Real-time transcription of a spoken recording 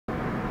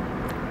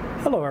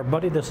Hello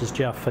everybody, this is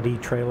Jeff at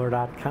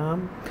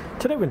etrailer.com.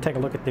 Today we're going to take a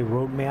look at the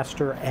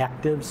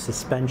RoadActive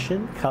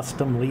Suspension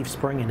Custom Leaf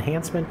Spring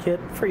Enhancement Kit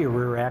for your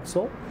rear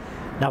axle.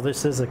 Now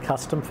this is a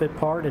custom fit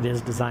part. It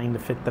is designed to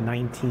fit the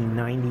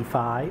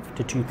 1995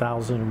 to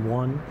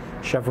 2001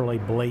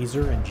 Chevrolet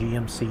Blazer and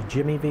GMC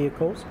Jimmy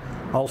vehicles.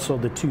 Also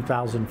the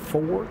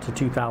 2004 to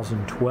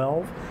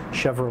 2012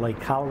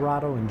 Chevrolet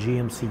Colorado and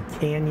GMC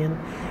Canyon.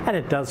 And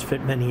it does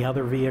fit many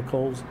other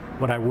vehicles.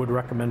 What I would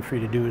recommend for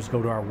you to do is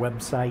go to our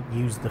website,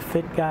 use the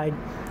fit guide,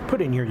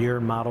 put in your year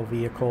and model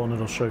vehicle, and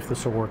it'll show if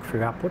this will work for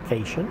your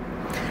application.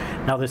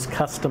 Now this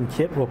custom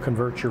kit will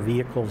convert your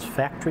vehicle's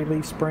factory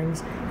leaf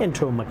springs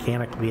into a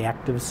mechanically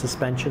active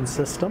suspension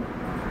system.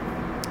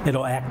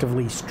 It'll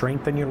actively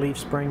strengthen your leaf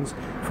springs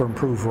for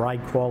improved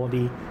ride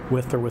quality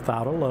with or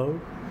without a load.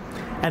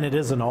 And it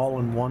is an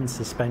all-in-one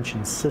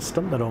suspension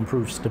system that'll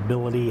improve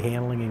stability,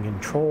 handling, and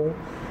control.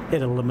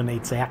 It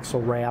eliminates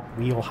axle wrap,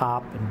 wheel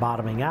hop, and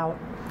bottoming out.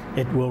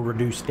 It will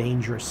reduce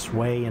dangerous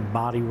sway and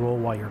body roll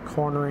while you're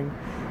cornering.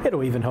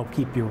 It'll even help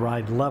keep your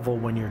ride level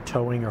when you're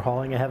towing or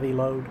hauling a heavy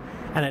load.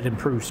 And it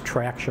improves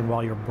traction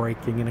while you're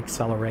braking and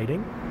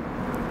accelerating.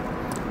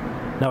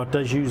 Now it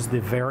does use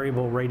the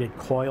variable rated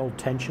coil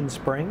tension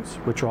springs,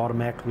 which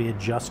automatically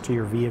adjust to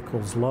your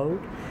vehicle's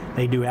load.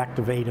 They do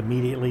activate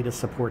immediately to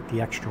support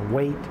the extra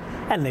weight,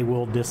 and they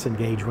will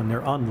disengage when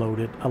they're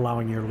unloaded,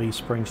 allowing your leaf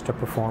springs to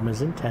perform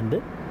as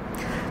intended.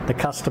 The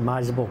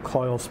customizable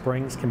coil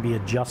springs can be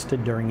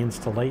adjusted during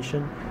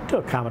installation to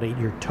accommodate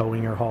your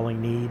towing or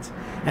hauling needs,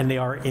 and they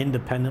are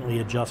independently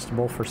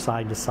adjustable for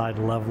side-to-side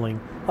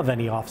leveling of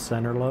any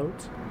off-center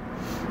loads.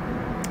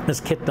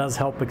 This kit does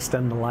help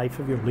extend the life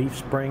of your leaf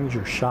springs,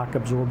 your shock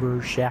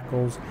absorbers,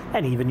 shackles,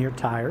 and even your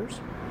tires.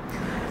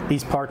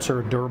 These parts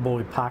are a durable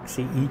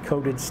epoxy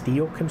E-coated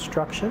steel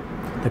construction.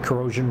 The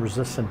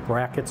corrosion-resistant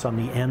brackets on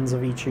the ends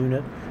of each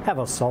unit have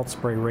a salt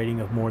spray rating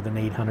of more than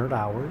 800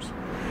 hours.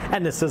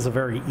 And this is a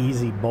very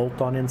easy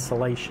bolt-on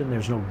installation.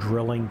 There's no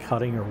drilling,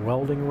 cutting, or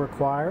welding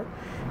required.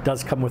 It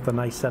does come with a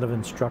nice set of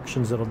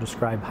instructions that'll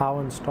describe how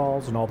it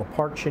installs and all the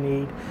parts you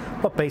need.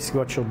 But basically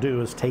what you'll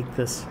do is take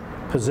this,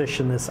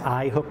 position this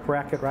eye hook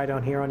bracket right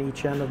on here on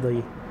each end of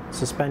the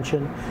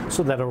suspension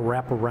so that it'll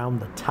wrap around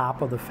the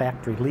top of the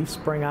factory leaf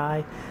spring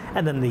eye,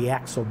 and then the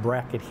axle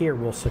bracket here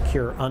will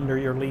secure under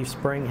your leaf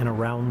spring and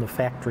around the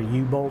factory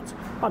U-bolts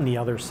on the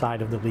other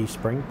side of the leaf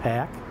spring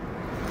pack.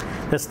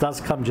 This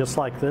does come just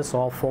like this,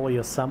 all fully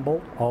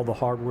assembled, all the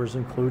hardware is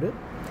included,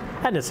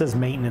 and this is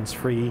maintenance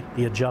free.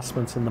 The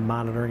adjustments and the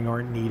monitoring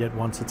aren't needed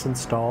once it's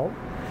installed.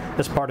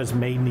 This part is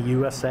made in the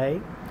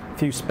USA. A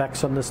few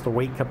specs on this: the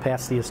weight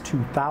capacity is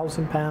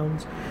 2,000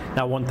 pounds.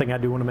 Now one thing I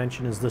do want to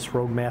mention is this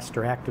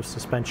RoadActive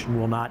suspension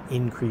will not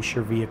increase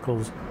your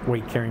vehicle's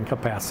weight carrying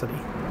capacity.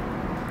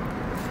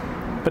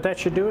 But that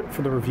should do it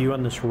for the review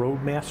on this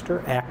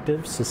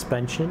RoadActive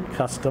Suspension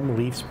Custom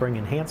Leaf Spring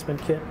Enhancement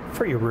Kit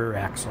for your rear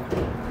axle.